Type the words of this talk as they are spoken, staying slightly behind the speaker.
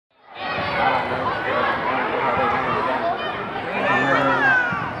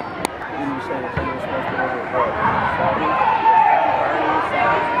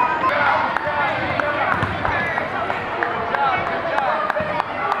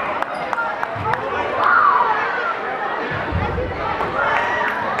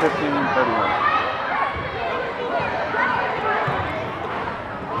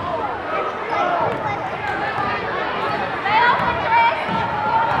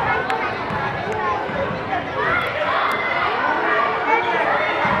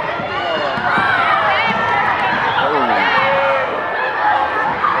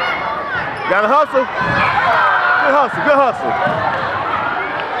Gotta hustle. Good hustle, good hustle.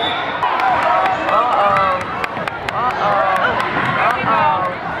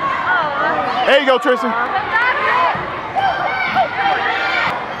 There you go, Tristan.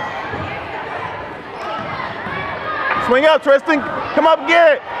 Swing up, Tristan. Come up and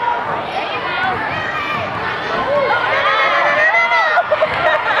get it.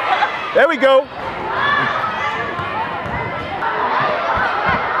 There we go.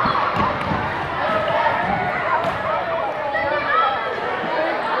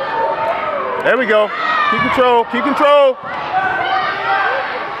 There we go. Keep control. Keep control.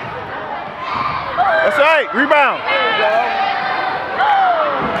 That's right. Rebound. There you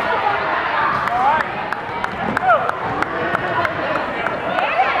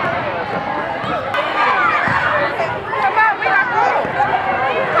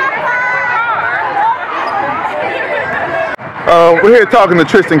go. We're here talking to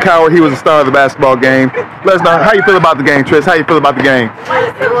Tristan Coward. He was the star of the basketball game. Let us know how you feel about the game, Tris. How you feel about the game?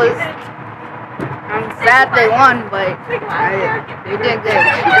 It was. I'm sad they won, but they did good.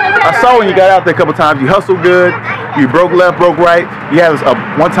 I saw when you got out there a couple times. You hustled good. You broke left, broke right. You had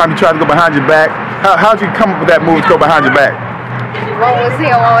one time you tried to go behind your back. How'd you come up with that move to go behind your back? What was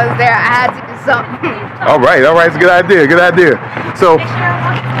here? What was there? I had to do something. All right. It's a good idea. Good idea. So,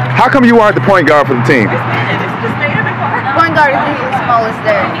 how come you aren't the point guard for the team? Point guard is the smallest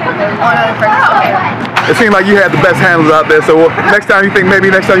there. There's one other person. It seemed like you had the best handles out there. So next time you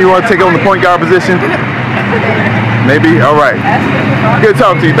want to take on the point guard position? Maybe? All right. Good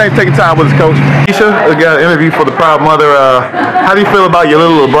talking to you. Thanks for taking time with us, Coach. Keisha, we got an interview for the Proud Mother. How do you feel about your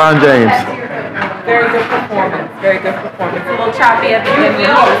little LeBron James? Very good performance. Very good performance. A little choppy at the end when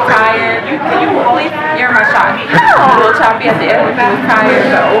he was tired. You always hear my shot. A little choppy at the end when he was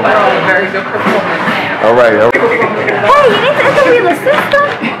tired, but overall a very good performance. All right. Hey, you need to interview the sister.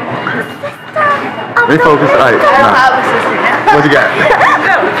 They focus. All right. I don't have a sister now. What you got?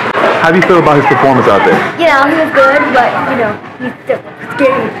 How do you feel about his performance out there? You know, he was good, but you know, he's still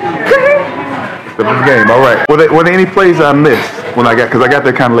scared. Still in the game. All right. Were there any plays I missed because I got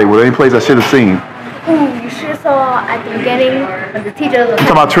there kind of late? Were there any plays I should have seen? Ooh, you should have saw at the beginning when the teacher was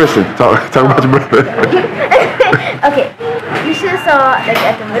talking about Tristan. Talk about your brother. Okay. You should have saw like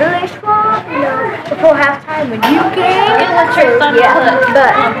at the middle-aged ball, you know, before halftime when you came. Yeah, but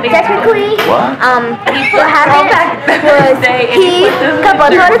technically, what happened was he got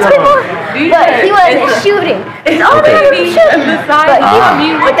about 100 people, but he wasn't shooting. It's all they were shooting,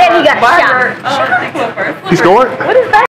 but then he got shot. He scored? What is that?